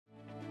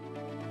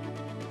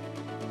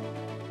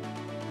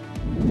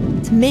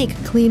to make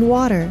clean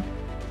water.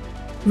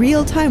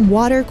 Real-time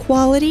water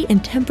quality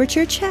and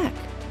temperature check.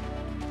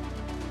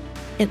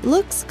 It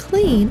looks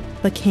clean,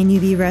 but can you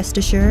be rest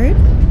assured?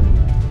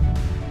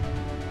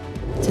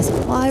 To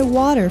supply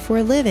water for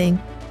a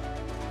living,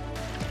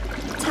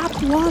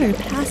 tapped water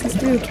passes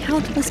through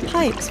countless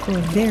pipes for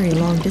a very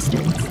long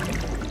distance.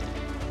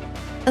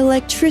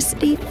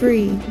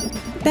 Electricity-free,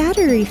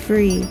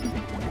 battery-free,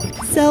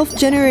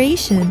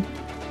 self-generation.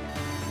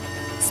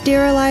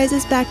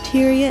 Sterilizes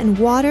bacteria and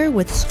water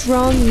with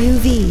strong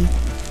UV.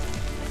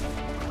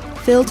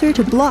 Filter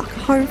to block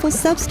harmful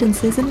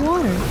substances in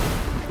water.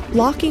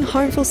 Blocking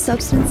harmful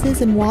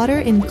substances in water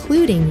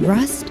including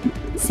rust,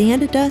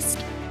 sand dust,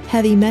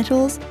 heavy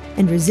metals,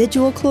 and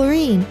residual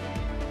chlorine.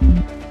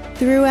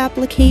 Through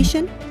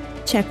application,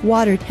 check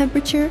water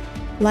temperature,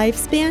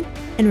 lifespan,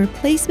 and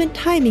replacement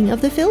timing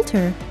of the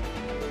filter.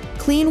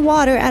 Clean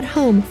water at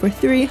home for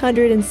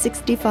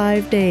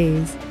 365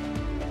 days.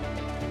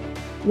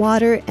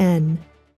 Water N.